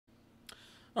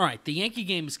All right, the Yankee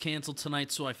game is canceled tonight,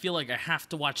 so I feel like I have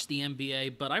to watch the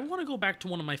NBA, but I want to go back to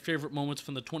one of my favorite moments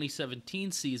from the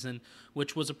 2017 season,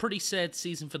 which was a pretty sad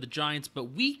season for the Giants, but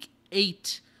week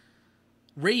 8,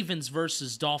 Ravens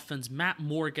versus Dolphins. Matt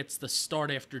Moore gets the start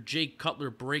after Jake Cutler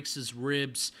breaks his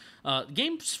ribs.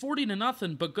 Game's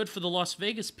 40-0, but good for the Las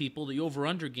Vegas people. The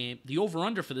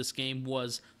over/under for this game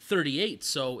was 38.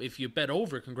 So if you bet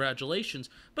over, congratulations.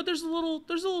 But there's a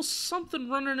little something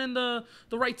running in the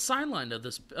right sideline of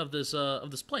this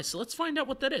place. So let's find out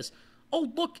what that is. Oh,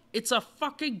 look, it's a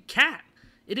fucking cat.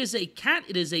 It is a cat.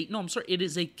 It is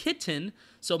a kitten.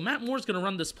 So Matt Moore's going to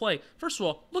run this play. First of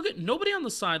all, look at nobody on the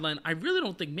sideline. I really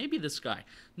don't think maybe this guy.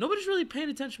 Nobody's really paying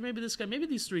attention. Maybe this guy. Maybe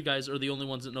these 3 guys are the only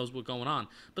ones that knows what's going on.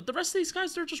 But the rest of these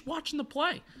guys, they're just watching the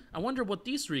play. I wonder what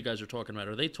these 3 guys are talking about.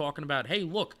 Are they talking about, hey,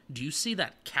 look, do you see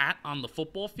that cat on the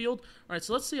football field? All right,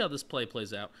 so let's see how this play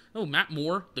plays out. Oh, Matt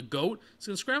Moore, the GOAT, is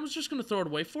going to scramble. He's just going to throw it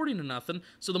away, 40-0.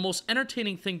 So the most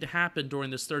entertaining thing to happen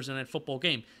during this Thursday night football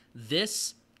game,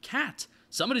 this cat.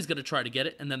 Somebody's going to try to get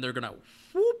it, and then they're going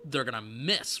to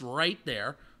miss right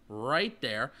there,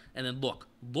 and then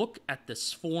look at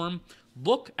this form,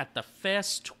 look at the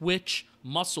fast twitch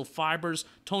muscle fibers.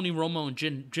 Tony Romo and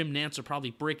Jim Nantz are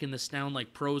probably breaking this down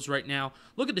like pros right now.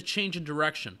 Look at the change in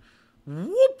direction.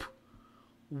 Whoop,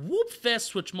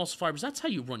 fast twitch muscle fibers. That's how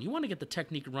you run. You want to get the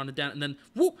technique and run it down, and then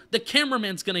whoop, the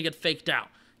cameraman's going to get faked out.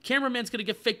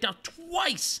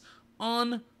 Twice.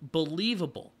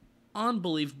 Unbelievable.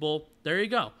 There you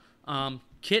go.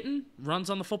 Kitten runs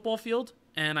on the football field,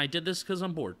 and I did this because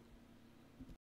I'm bored.